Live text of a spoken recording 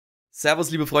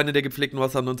Servus, liebe Freunde der gepflegten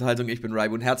Western-Unterhaltung, ich bin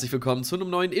Raibu und herzlich willkommen zu einem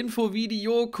neuen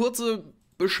Infovideo. Kurze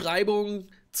Beschreibung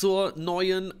zur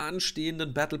neuen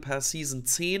anstehenden Battle Pass Season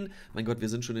 10. Mein Gott, wir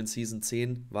sind schon in Season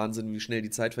 10. Wahnsinn, wie schnell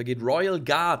die Zeit vergeht. Royal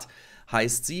Guard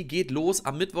heißt sie, geht los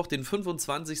am Mittwoch, den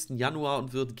 25. Januar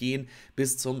und wird gehen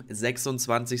bis zum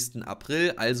 26.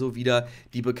 April, also wieder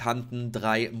die bekannten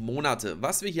 3 Monate.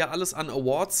 Was wir hier alles an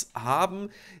Awards haben,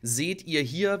 seht ihr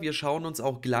hier. Wir schauen uns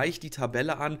auch gleich die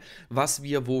Tabelle an, was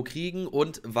wir wo kriegen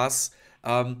und was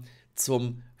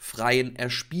zum freien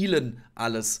Erspielen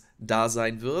alles da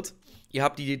sein wird. Ihr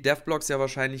habt die Devblocks ja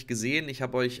wahrscheinlich gesehen. Ich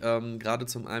habe euch gerade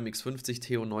zum AMX50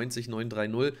 TO90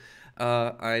 930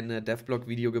 ein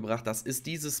Devblock-Video gebracht. Das ist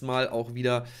dieses Mal auch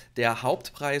wieder der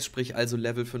Hauptpreis, sprich also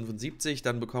Level 75.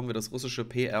 Dann bekommen wir das russische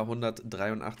PR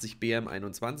 183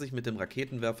 BM21 mit dem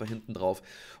Raketenwerfer hinten drauf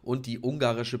und die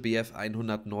ungarische BF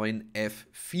 109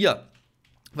 F4.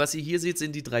 Was ihr hier seht,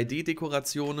 sind die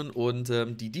 3D-Dekorationen und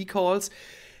die Decals.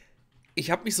 Ich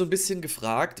habe mich so ein bisschen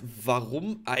gefragt,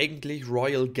 warum eigentlich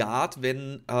Royal Guard,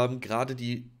 wenn gerade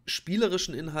die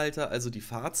spielerischen Inhalte, also die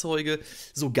Fahrzeuge,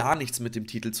 so gar nichts mit dem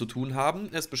Titel zu tun haben.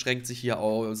 Es beschränkt sich hier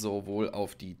auch sowohl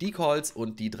auf die Decals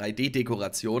und die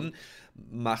 3D-Dekorationen.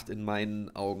 Macht in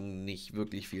meinen Augen nicht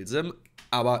wirklich viel Sinn.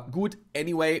 Aber gut,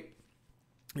 anyway,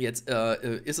 jetzt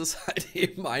ist es halt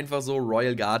eben einfach so,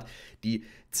 Royal Guard, die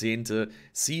 10.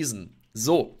 Season.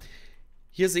 So,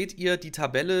 hier seht ihr die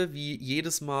Tabelle, wie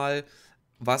jedes Mal,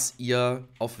 was ihr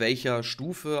auf welcher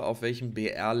Stufe, auf welchem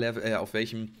BR-Level, auf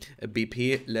welchem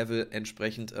BP-Level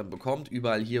entsprechend bekommt.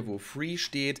 Überall hier, wo Free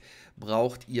steht,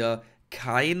 braucht ihr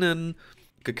keinen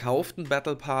gekauften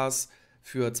Battle Pass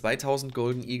für 2000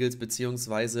 Golden Eagles,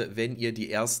 beziehungsweise wenn ihr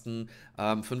die ersten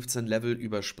 15 Level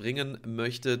überspringen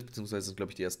möchtet, beziehungsweise sind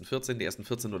glaube ich die ersten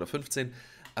 14 oder 15,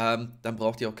 dann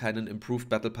braucht ihr auch keinen Improved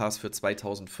Battle Pass für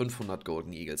 2500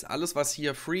 Golden Eagles. Alles, was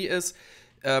hier free ist,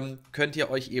 könnt ihr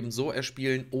euch eben so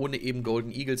erspielen, ohne eben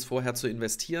Golden Eagles vorher zu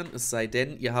investieren. Es sei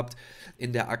denn, ihr habt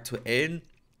in der aktuellen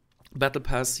Battle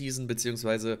Pass Season,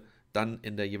 beziehungsweise dann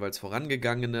in der jeweils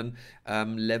vorangegangenen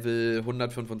Level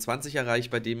 125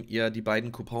 erreicht, bei dem ihr die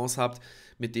beiden Coupons habt,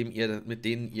 mit denen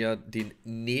ihr den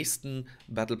nächsten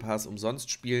Battle Pass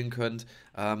umsonst spielen könnt.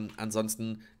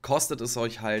 Ansonsten kostet es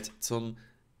euch halt zum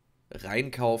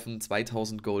Reinkaufen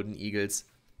 2000 Golden Eagles.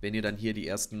 Wenn ihr dann hier die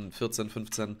ersten 14,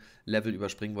 15 Level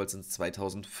überspringen wollt, sind es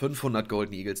 2500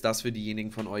 Golden Eagles. Das für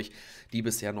diejenigen von euch, die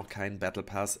bisher noch keinen Battle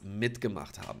Pass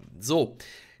mitgemacht haben. So,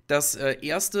 das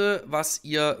erste, was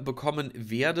ihr bekommen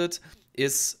werdet,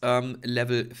 ist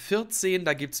Level 14.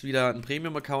 Da gibt es wieder einen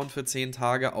Premium-Account für 10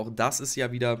 Tage. Auch das ist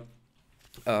ja wieder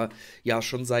ja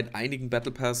schon seit einigen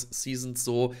Battle Pass Seasons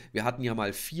so. Wir hatten ja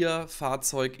mal 4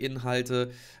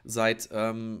 Fahrzeuginhalte, seit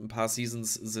ein paar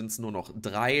Seasons sind es nur noch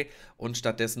 3 und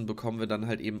stattdessen bekommen wir dann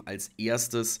halt eben als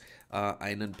erstes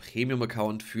einen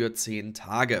Premium-Account für 10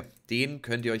 Tage. Den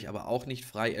könnt ihr euch aber auch nicht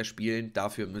frei erspielen,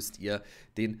 dafür müsst ihr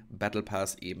den Battle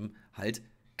Pass eben halt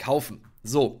kaufen.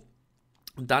 So.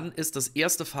 Und dann ist das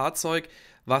erste Fahrzeug,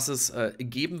 was es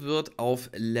geben wird, auf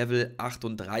Level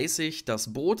 38,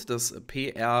 das Boot, das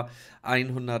PR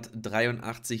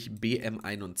 183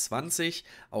 BM21.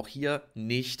 Auch hier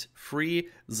nicht free,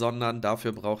 sondern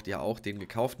dafür braucht ihr auch den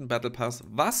gekauften Battle Pass.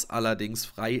 Was allerdings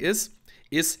frei ist,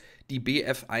 ist die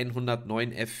BF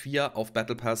 109 F4 auf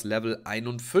Battle Pass Level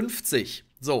 51.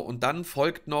 So, und dann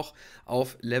folgt noch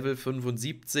auf Level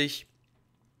 75,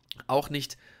 auch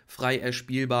nicht frei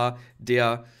erspielbar,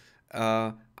 der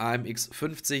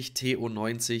AMX50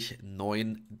 TO90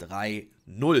 930.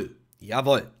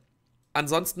 Jawohl.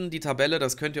 Ansonsten die Tabelle,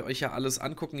 das könnt ihr euch ja alles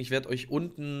angucken. Ich werde euch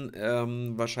unten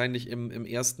wahrscheinlich im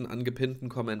ersten angepinnten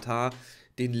Kommentar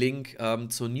den Link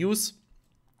zur News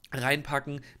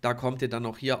reinpacken. Da kommt ihr dann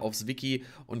auch hier aufs Wiki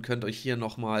und könnt euch hier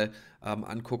nochmal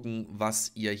angucken,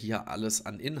 was ihr hier alles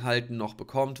an Inhalten noch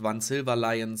bekommt, wann Silver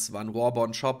Lions, wann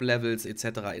Warborn Shop Levels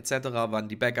etc. wann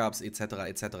die Backups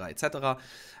etc.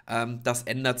 Das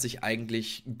ändert sich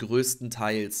eigentlich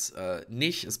größtenteils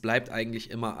nicht. Es bleibt eigentlich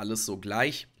immer alles so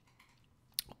gleich.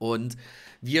 Und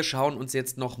wir schauen uns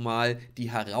jetzt nochmal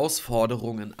die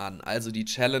Herausforderungen an, also die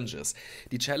Challenges.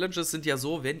 Die Challenges sind ja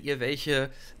so, wenn ihr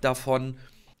welche davon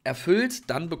erfüllt,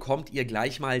 dann bekommt ihr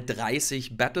gleich mal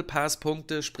 30 Battle Pass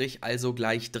Punkte, sprich also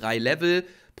gleich 3 Level.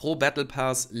 Pro Battle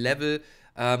Pass Level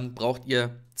braucht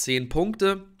ihr 10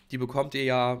 Punkte. Die bekommt ihr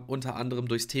ja unter anderem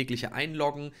durchs tägliche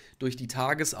Einloggen, durch die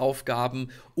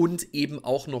Tagesaufgaben und eben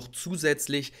auch noch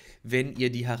zusätzlich, wenn ihr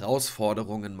die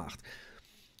Herausforderungen macht.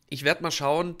 Ich werde mal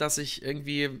schauen, dass ich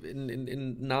irgendwie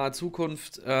in naher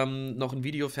Zukunft noch ein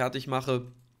Video fertig mache,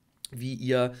 wie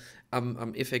ihr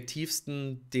am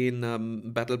effektivsten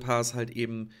den Battle Pass halt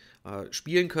eben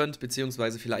spielen könnt,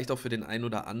 beziehungsweise vielleicht auch für den einen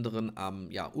oder anderen am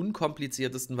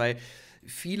unkompliziertesten, weil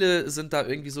viele sind da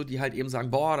irgendwie so, die halt eben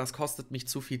sagen, boah, das kostet mich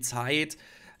zu viel Zeit,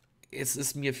 es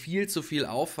ist mir viel zu viel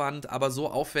Aufwand, aber so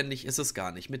aufwendig ist es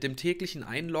gar nicht. Mit dem täglichen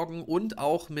Einloggen und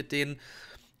auch mit den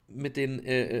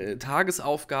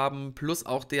Tagesaufgaben plus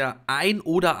auch der ein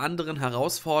oder anderen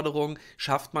Herausforderung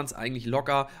schafft man es eigentlich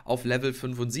locker auf Level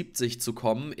 75 zu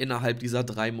kommen innerhalb dieser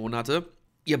 3 Monate.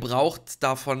 Ihr braucht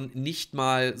davon nicht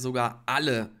mal sogar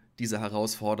alle diese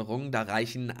Herausforderungen, da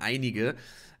reichen einige,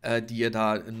 die ihr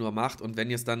da nur macht. Und wenn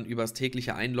ihr es dann übers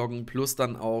tägliche Einloggen plus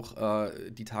dann auch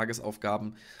die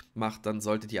Tagesaufgaben macht, dann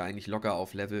solltet ihr eigentlich locker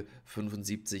auf Level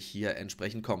 75 hier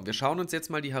entsprechend kommen. Wir schauen uns jetzt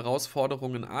mal die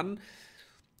Herausforderungen an.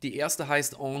 Die erste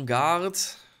heißt En Garde,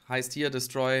 heißt hier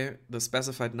Destroy the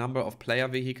Specified Number of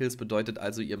Player Vehicles, bedeutet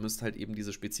also, ihr müsst halt eben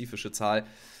diese spezifische Zahl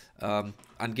an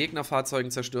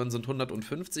Gegnerfahrzeugen zerstören, sind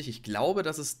 150. Ich glaube,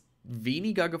 das ist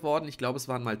weniger geworden. Ich glaube, es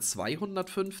waren mal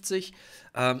 250.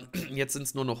 Jetzt sind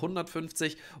es nur noch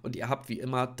 150 und ihr habt wie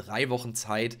immer 3 Wochen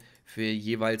Zeit für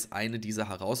jeweils eine dieser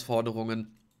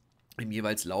Herausforderungen im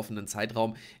jeweils laufenden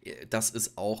Zeitraum. Das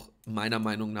ist auch meiner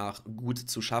Meinung nach gut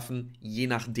zu schaffen, je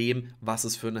nachdem, was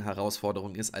es für eine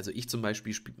Herausforderung ist. Also ich zum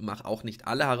Beispiel mache auch nicht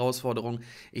alle Herausforderungen.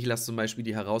 Ich lasse zum Beispiel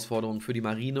die Herausforderungen für die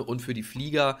Marine und für die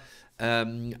Flieger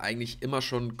eigentlich immer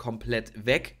schon komplett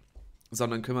weg,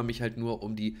 sondern kümmere mich halt nur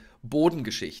um die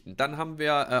Bodengeschichten. Dann haben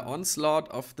wir Onslaught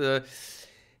of the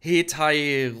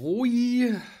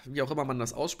Hetairoi, wie auch immer man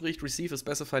das ausspricht, receive a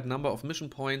specified number of mission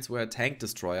points where a tank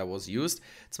destroyer was used.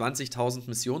 20.000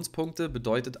 Missionspunkte,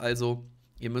 bedeutet also,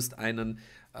 ihr müsst einen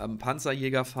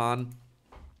Panzerjäger fahren,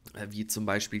 wie zum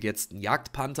Beispiel jetzt ein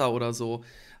Jagdpanther oder so,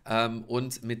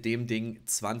 und mit dem Ding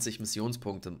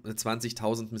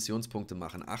 20.000 Missionspunkte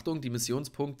machen. Achtung, die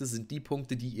Missionspunkte sind die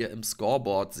Punkte, die ihr im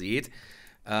Scoreboard seht.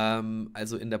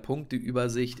 Also in der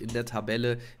Punkteübersicht, in der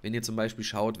Tabelle, wenn ihr zum Beispiel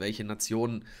schaut, welche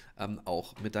Nationen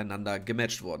auch miteinander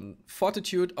gematcht wurden.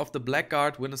 Fortitude of the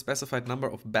Blackguard, win a specified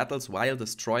number of battles while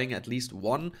destroying at least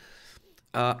one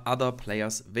other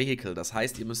player's vehicle. Das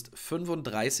heißt, ihr müsst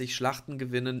 35 Schlachten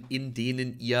gewinnen, in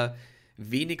denen ihr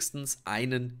wenigstens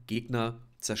einen Gegner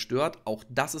zerstört. Auch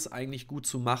das ist eigentlich gut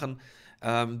zu machen.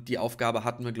 Die Aufgabe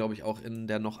hatten wir, glaube ich, auch in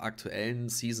der noch aktuellen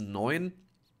Season 9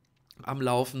 am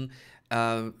Laufen.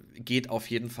 Geht auf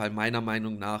jeden Fall meiner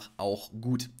Meinung nach auch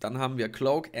gut. Dann haben wir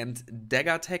Cloak and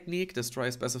Dagger Technique. Destroy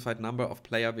a specified number of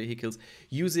player vehicles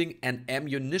using an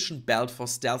ammunition belt for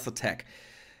stealth attack.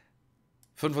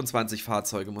 25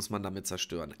 Fahrzeuge muss man damit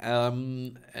zerstören.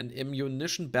 An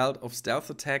ammunition belt of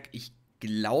stealth attack. Ich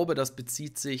glaube, das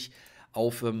bezieht sich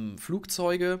auf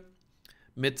Flugzeuge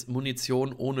mit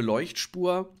Munition ohne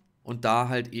Leuchtspur. Und da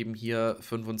halt eben hier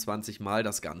 25 Mal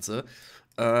das Ganze.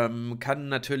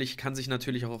 Kann sich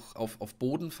natürlich auch auf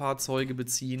Bodenfahrzeuge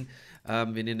beziehen,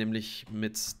 wenn ihr nämlich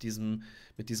mit diesem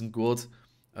Gurt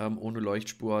ohne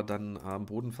Leuchtspur dann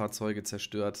Bodenfahrzeuge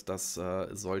zerstört. Das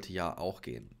sollte ja auch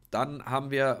gehen. Dann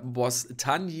haben wir Boss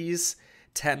Tanjis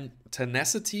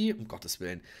Tenacity, um Gottes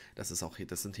Willen, das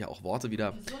sind hier auch Worte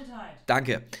wieder. Gesundheit.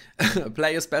 Danke.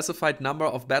 Play a specified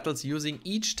number of battles using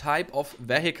each type of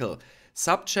vehicle.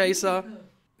 Subchaser,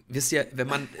 wisst ihr, wenn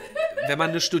man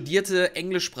eine studierte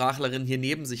Englischsprachlerin hier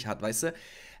neben sich hat, weißt du?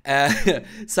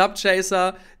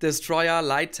 Subchaser, Destroyer,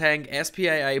 Light Tank,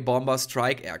 SPAA, Bomber,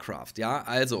 Strike Aircraft, ja,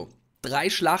 also 3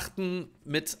 Schlachten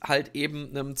mit halt eben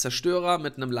einem Zerstörer,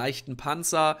 mit einem leichten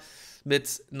Panzer,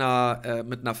 mit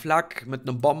einer Flak, mit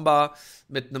einem Bomber,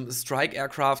 mit einem Strike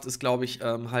Aircraft ist, glaube ich,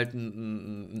 halt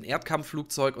ein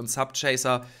Erdkampfflugzeug, und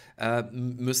Subchaser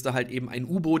müsste halt eben ein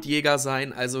U-Boot-Jäger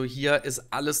sein. Also hier ist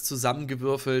alles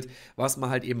zusammengewürfelt, was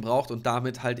man halt eben braucht, und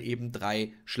damit halt eben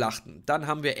 3 Schlachten. Dann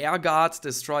haben wir Air Guard,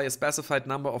 destroy a specified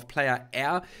number of player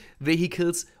air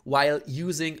vehicles while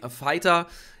using a fighter.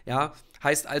 Ja,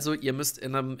 heißt also, ihr müsst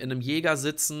in einem Jäger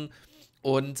sitzen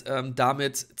und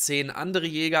damit 10 andere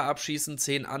Jäger abschießen,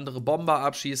 10 andere Bomber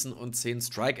abschießen und 10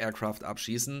 Strike Aircraft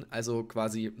abschießen. Also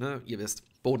quasi, ne, ihr wisst,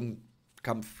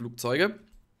 Bodenkampfflugzeuge.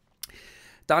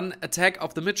 Dann Attack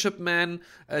of the Midshipman,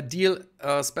 deal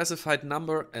a specified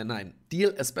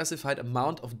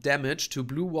amount of damage to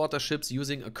blue water ships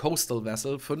using a coastal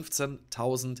vessel,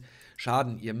 15.000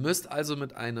 Schaden. Ihr müsst also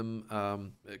mit einem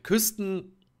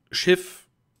Küstenschiff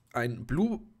ein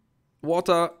Blue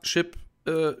Water Ship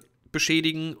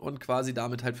beschädigen und quasi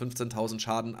damit halt 15.000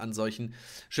 Schaden an solchen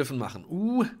Schiffen machen.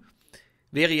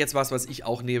 Wäre jetzt was ich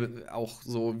auch nehme, auch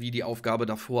so wie die Aufgabe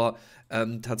davor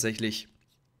tatsächlich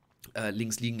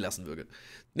links liegen lassen würde.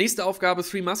 Nächste Aufgabe,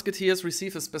 Three Musketeers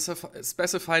receive a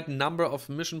specified number of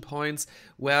mission points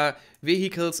where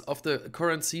vehicles of the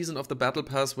current season of the Battle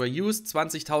Pass were used.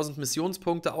 20.000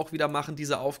 Missionspunkte auch wieder machen.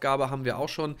 Diese Aufgabe haben wir auch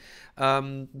schon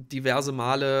diverse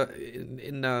Male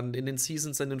in den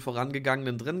Seasons, in den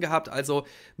vorangegangenen drin gehabt. Also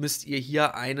müsst ihr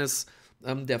hier eines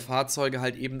der Fahrzeuge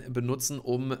halt eben benutzen,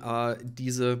 um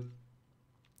diese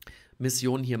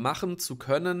Mission hier machen zu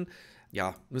können.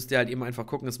 Ja, müsst ihr halt eben einfach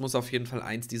gucken, es muss auf jeden Fall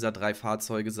eins dieser 3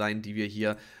 Fahrzeuge sein, die wir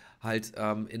hier halt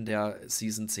in der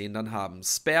Season 10 dann haben.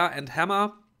 Spare and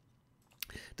Hammer.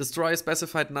 Destroy a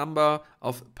specified number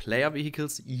of player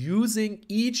vehicles using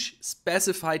each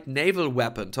specified naval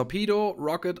weapon. Torpedo,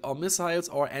 rocket or missiles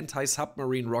or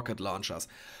anti-submarine rocket launchers.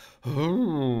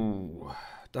 Oh,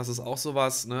 das ist auch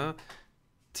sowas, ne?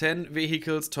 10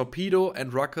 vehicles, torpedo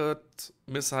and rocket,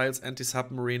 missiles,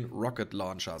 anti-submarine rocket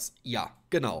launchers. Ja,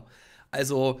 genau.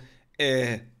 Also,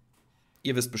 ihr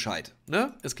wisst Bescheid,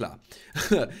 ne? Ist klar.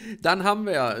 Dann haben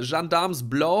wir Gendarmes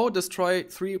Blow. Destroy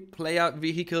 3 player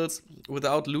vehicles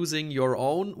without losing your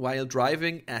own while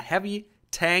driving a heavy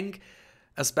tank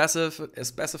a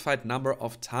specified number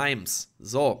of times.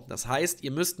 So, das heißt,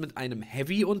 ihr müsst mit einem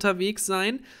Heavy unterwegs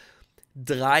sein,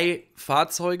 3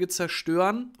 Fahrzeuge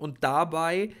zerstören und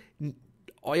dabei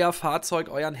euer Fahrzeug,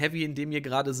 euren Heavy, in dem ihr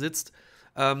gerade sitzt,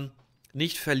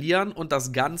 nicht verlieren und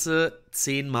das Ganze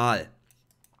 10 Mal.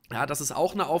 Ja, das ist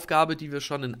auch eine Aufgabe, die wir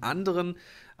schon in anderen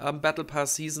Battle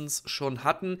Pass Seasons schon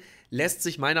hatten. Lässt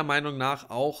sich meiner Meinung nach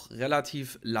auch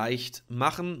relativ leicht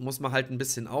machen. Muss man halt ein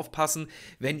bisschen aufpassen.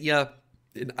 Wenn ihr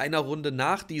in einer Runde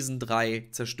nach diesen 3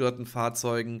 zerstörten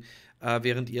Fahrzeugen,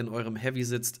 während ihr in eurem Heavy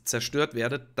sitzt, zerstört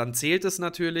werdet, dann zählt es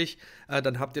natürlich.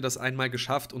 Dann habt ihr das einmal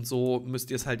geschafft und so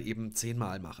müsst ihr es halt eben 10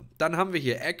 Mal machen. Dann haben wir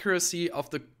hier Accuracy of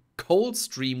the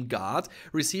Coldstream Guard.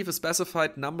 Receive a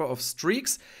specified number of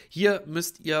streaks. Hier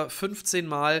müsst ihr 15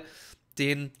 Mal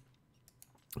den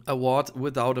Award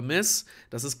without a miss.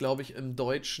 Das ist, glaube ich, im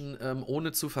Deutschen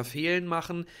ohne zu verfehlen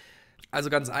machen. Also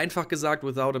ganz einfach gesagt,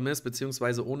 without a miss,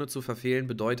 beziehungsweise ohne zu verfehlen,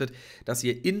 bedeutet, dass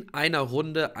ihr in einer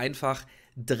Runde einfach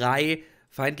 3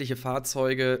 feindliche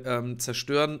Fahrzeuge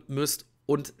zerstören müsst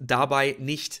und dabei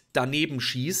nicht daneben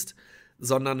schießt,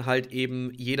 sondern halt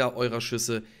eben jeder eurer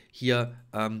Schüsse hier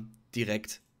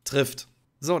direkt trifft.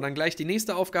 So, dann gleich die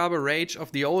nächste Aufgabe. Rage of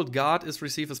the Old Guard is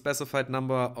receive a specified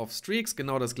number of streaks.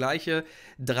 Genau das gleiche.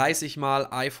 30 Mal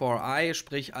Eye for Eye,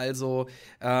 sprich also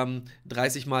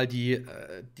 30 Mal die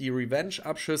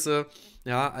Revenge-Abschüsse.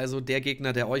 Ja, also der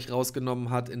Gegner, der euch rausgenommen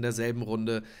hat in derselben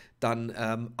Runde,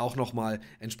 dann auch nochmal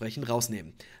entsprechend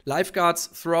rausnehmen.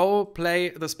 Lifeguards Throw,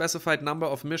 play the specified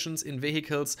number of missions in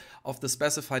vehicles of the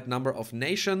specified number of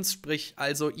nations. Sprich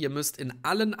also, ihr müsst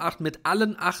mit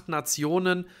allen 8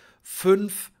 Nationen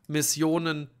 5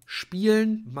 Missionen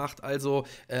spielen. Macht also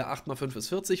 8 mal 5 ist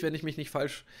 40, wenn ich mich nicht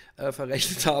falsch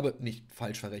verrechnet habe. Nicht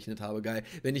falsch verrechnet habe, geil.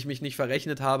 Wenn ich mich nicht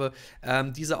verrechnet habe.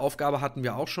 Diese Aufgabe hatten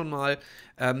wir auch schon mal.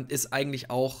 Ist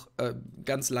eigentlich auch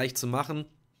ganz leicht zu machen.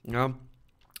 Ja.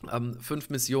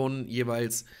 5 Missionen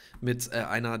jeweils mit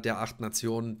einer der 8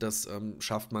 Nationen. Das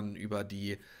schafft man über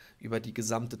die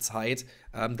gesamte Zeit.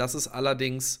 Das ist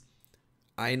allerdings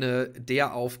eine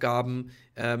der Aufgaben,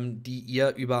 die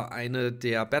ihr über eine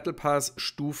der Battle Pass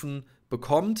Stufen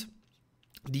bekommt.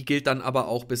 Die gilt dann aber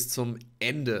auch bis zum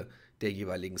Ende der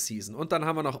jeweiligen Season. Und dann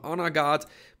haben wir noch Honor Guard.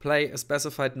 Play a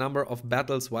specified number of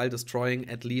battles while destroying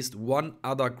at least one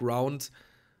other ground,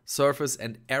 surface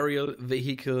and aerial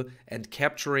vehicle and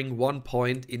capturing 1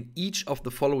 point in each of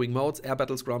the following modes: Air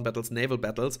Battles, Ground Battles, Naval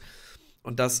Battles.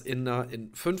 Und das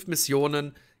in 5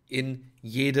 Missionen in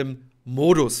jedem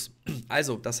Modus.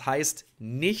 Also, das heißt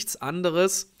nichts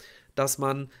anderes, dass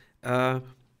man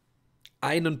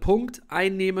einen Punkt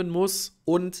einnehmen muss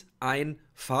und ein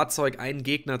Fahrzeug, einen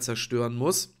Gegner zerstören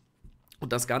muss.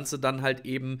 Und das Ganze dann halt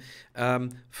eben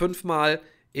 5-mal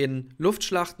in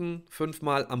Luftschlachten,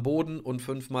 5-mal am Boden und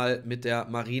 5-mal mit der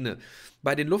Marine.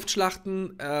 Bei den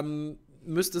Luftschlachten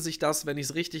müsste sich das, wenn ich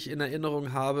es richtig in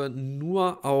Erinnerung habe,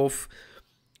 nur auf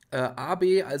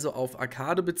AB, also auf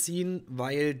Arcade beziehen,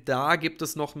 weil da gibt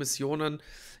es noch Missionen,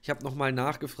 ich habe nochmal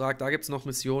nachgefragt, da gibt es noch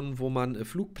Missionen, wo man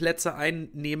Flugplätze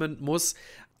einnehmen muss.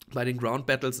 Bei den Ground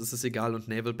Battles ist es egal und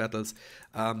Naval Battles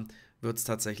wird es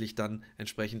tatsächlich dann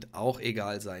entsprechend auch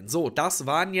egal sein. So, das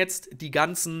waren jetzt die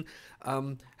ganzen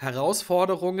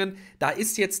Herausforderungen. Da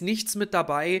ist jetzt nichts mit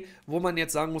dabei, wo man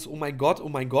jetzt sagen muss, oh mein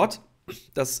Gott,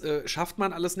 das schafft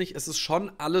man alles nicht. Es ist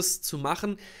schon alles zu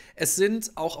machen. Es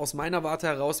sind auch aus meiner Warte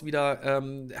heraus wieder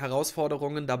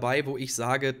Herausforderungen dabei, wo ich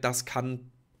sage, das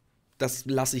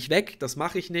lasse ich weg, das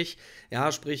mache ich nicht.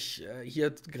 Ja, sprich, hier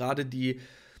gerade die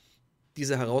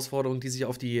diese Herausforderungen, die sich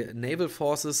auf die Naval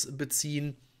Forces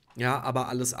beziehen, ja, aber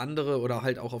alles andere oder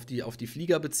halt auch auf die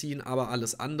Flieger beziehen, aber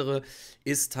alles andere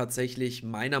ist tatsächlich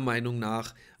meiner Meinung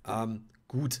nach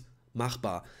gut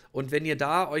machbar. Und wenn ihr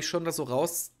da euch schon das so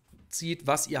rauszieht,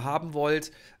 was ihr haben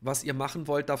wollt, was ihr machen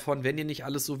wollt davon, wenn ihr nicht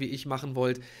alles so wie ich machen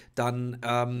wollt,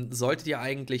 dann solltet ihr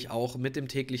eigentlich auch mit dem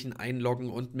täglichen Einloggen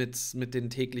und mit den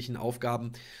täglichen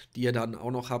Aufgaben, die ihr dann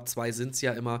auch noch habt, 2 sind es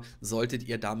ja immer, solltet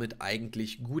ihr damit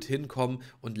eigentlich gut hinkommen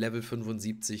und Level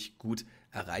 75 gut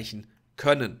erreichen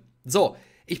können. So,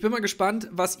 ich bin mal gespannt,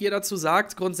 was ihr dazu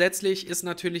sagt. Grundsätzlich ist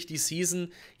natürlich die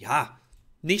Season, ja,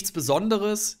 nichts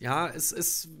Besonderes. Ja, es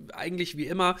ist eigentlich wie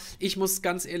immer. Ich muss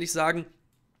ganz ehrlich sagen,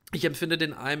 ich empfinde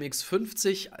den AMX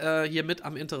 50 hier mit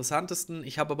am interessantesten.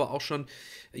 Ich habe aber auch schon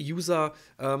User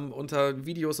unter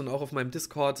Videos und auch auf meinem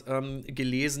Discord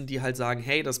gelesen, die halt sagen,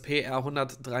 hey, das PR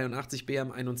 183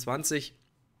 BM21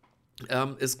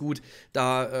 ist gut,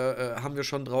 da haben wir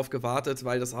schon drauf gewartet,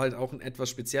 weil das halt auch ein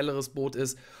etwas spezielleres Boot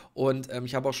ist und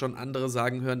ich habe auch schon andere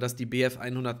sagen hören, dass die BF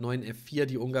 109 F4,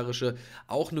 die ungarische,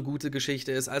 auch eine gute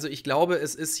Geschichte ist. Also ich glaube,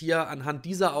 es ist hier anhand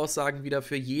dieser Aussagen wieder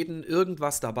für jeden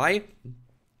irgendwas dabei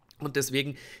und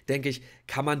deswegen denke ich,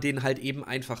 kann man den halt eben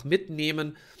einfach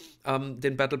mitnehmen,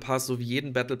 den Battle Pass, so wie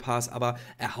jeden Battle Pass, aber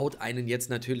er haut einen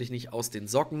jetzt natürlich nicht aus den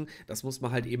Socken, das muss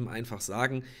man halt eben einfach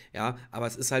sagen, ja, aber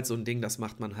es ist halt so ein Ding, das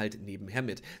macht man halt nebenher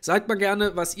mit. Sagt mal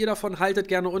gerne, was ihr davon haltet,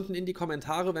 gerne unten in die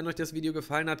Kommentare, wenn euch das Video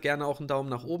gefallen hat, gerne auch einen Daumen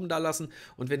nach oben da lassen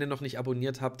und wenn ihr noch nicht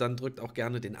abonniert habt, dann drückt auch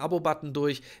gerne den Abo-Button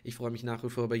durch. Ich freue mich nach wie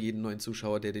vor über jeden neuen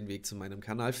Zuschauer, der den Weg zu meinem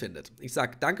Kanal findet. Ich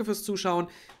sage danke fürs Zuschauen,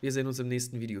 wir sehen uns im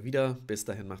nächsten Video wieder, bis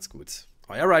dahin macht's gut.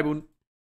 Euer Raibun.